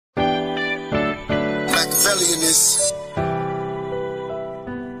Machiavelli in this.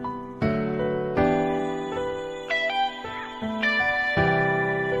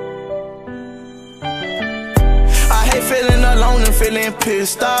 I hate feeling alone and feeling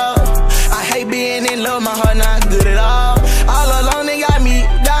pissed off. I hate being in love, my heart not good at all. All alone, they got me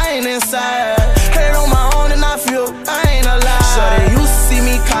dying inside. Hurt on my own and I feel I ain't alive. So they used to see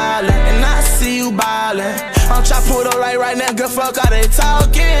me calling and I see you ballin'. I'm tryna pull up right now, girl, fuck all they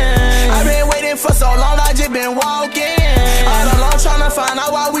talking. I been waiting for so long, I just been walking. All alone tryna find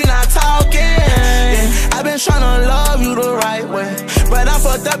out why we not talking. Yeah, I been tryna love you the right way, but I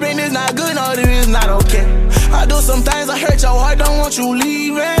fucked up and it's not good, no, this is not okay. I do some things I hurt your heart, don't want you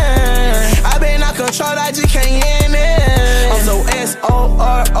leaving. I been out control, I just can't end it. I'm so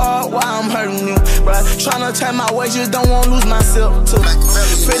S-O-R-R, why I'm hurting you, bruh. Tryna turn my ways, just don't want to lose myself too.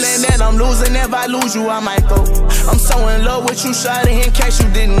 Feeling that I'm losing, if I lose you, I might go. I'm so in love with you, shawty, in case you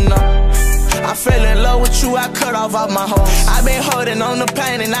didn't know. I fell in love with you, I cut off all my hoes. I been holding on the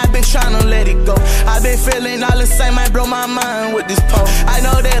pain and I been tryna let it go. I been feeling all the same, I blow my mind with this pole. I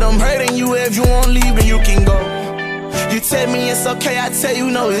know that I'm hurting you, if you won't leave me, you can go. You tell me it's okay, I tell you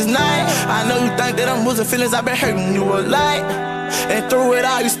no, it's not. I know you think that I'm losing feelings, I been hurting you a lot. And through it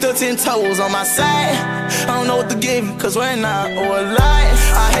all, you still 10 toes on my side. I don't know what to give you, cause we're not or a lie.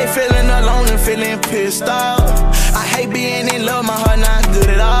 I hate feeling alone and feeling pissed off. I hate being in love, my heart not good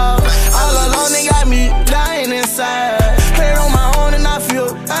at all. All alone, they got me dying inside. Hurt on my own and I feel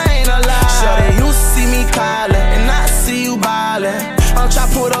I ain't alive. So they used to see me calling and I see you ballin'. I'm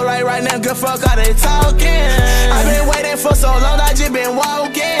tryna pull up right now, girl, fuck all they talking. I been waiting for so long, I just been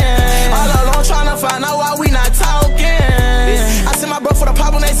walking. All alone tryna find out why we not talking. I send my bro for the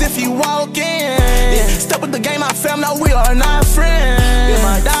problem as if he walking. Step with the game, I fam, now we are not friends.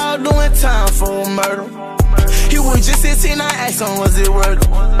 My dog doing time for murder. He was just 16, I asked him, was it worth it?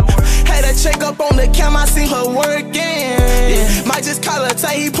 Had to check up on the cam, I seen her working. Might just call her,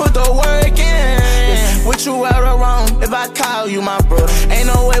 tell he put the work in. With you ever wrong, if I call you my brother. Ain't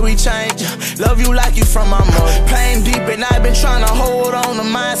no way we change. Love you like you from my mother. Pain deep and I been tryna hold on to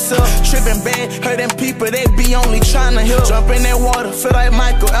myself. Tripping bad, hurting people, they be only tryna help. Jump in that water, feel like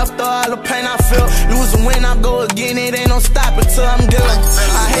Michael after all the pain I felt. Losing when I go again, it ain't no stopping till I'm done.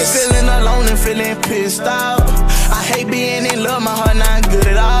 I hate feeling alone and feeling pissed off. I hate being in love, my heart not good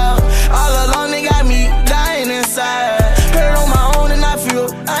at all. All alone, they got me dying inside. Hurt on my own and I feel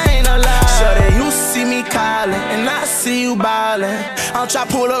I ain't alive. So they used to see me calling and I see you ballin'. I'm tryna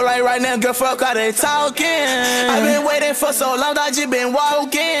pull up right now, girl, fuck all they talking. I been waiting for so long, I just been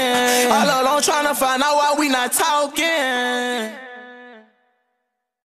walking. All alone tryna find out why we not talking.